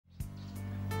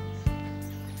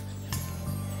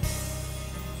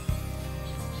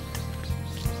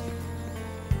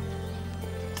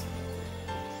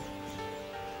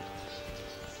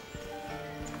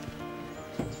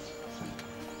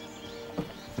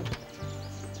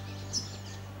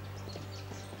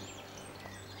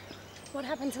What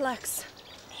happened to Lex?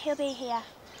 He'll be here.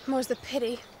 More's the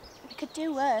pity. We could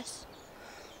do worse.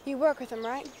 You work with him,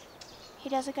 right? He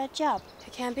does a good job.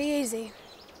 It can't be easy.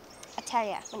 I tell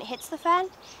you, when it hits the fan,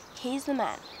 he's the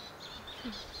man.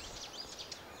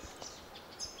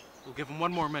 We'll give him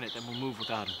one more minute, then we'll move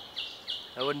without him.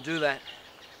 I wouldn't do that.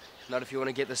 Not if you want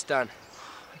to get this done.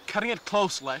 Cutting it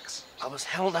close, Lex. I was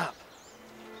held up.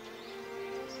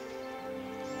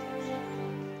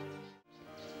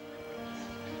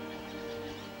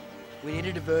 We need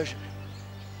a diversion.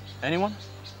 Anyone?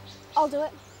 I'll do it.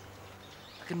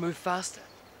 I can move faster.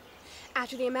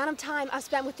 After the amount of time I've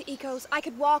spent with the ecos, I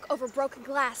could walk over broken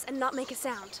glass and not make a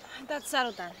sound. That's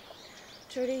settled then.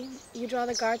 Trudy, you draw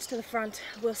the guards to the front.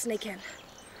 We'll sneak in.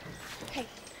 Hey,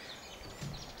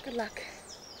 good luck.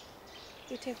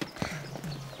 You too.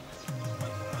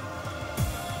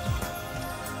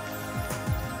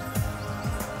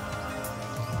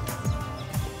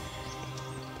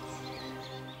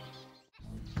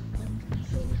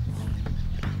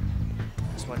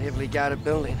 It's one heavily guarded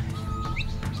building.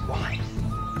 Why?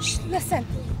 Shh, listen.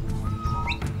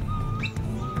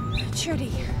 Trudy.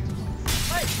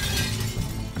 Hey!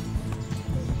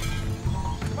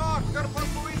 Come on, we gotta put a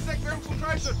police sector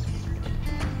infiltration.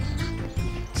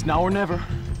 It's now or never.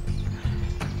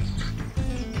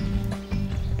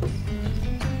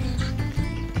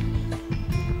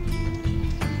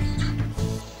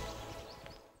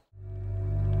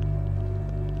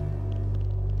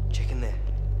 Check in there.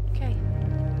 Okay.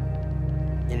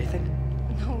 Anything?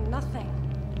 No, nothing.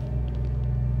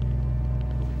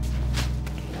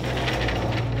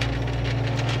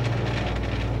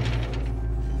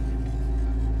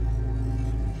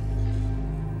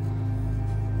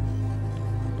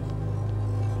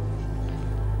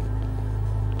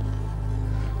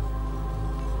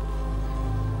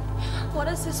 What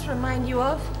does this remind you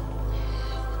of?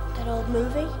 That old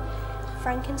movie,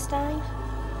 Frankenstein.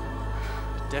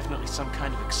 Definitely some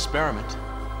kind of experiment.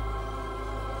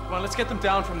 Come on, let's get them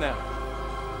down from there.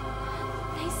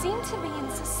 They seem to be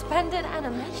in suspended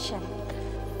animation.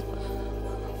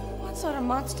 What sort of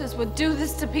monsters would do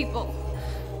this to people?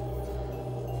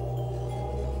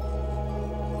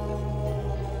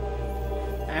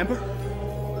 Amber?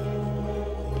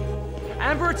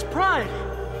 Amber, it's Pride!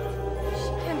 She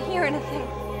can't hear anything.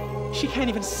 She can't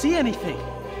even see anything.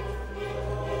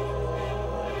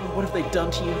 What have they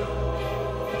done to you?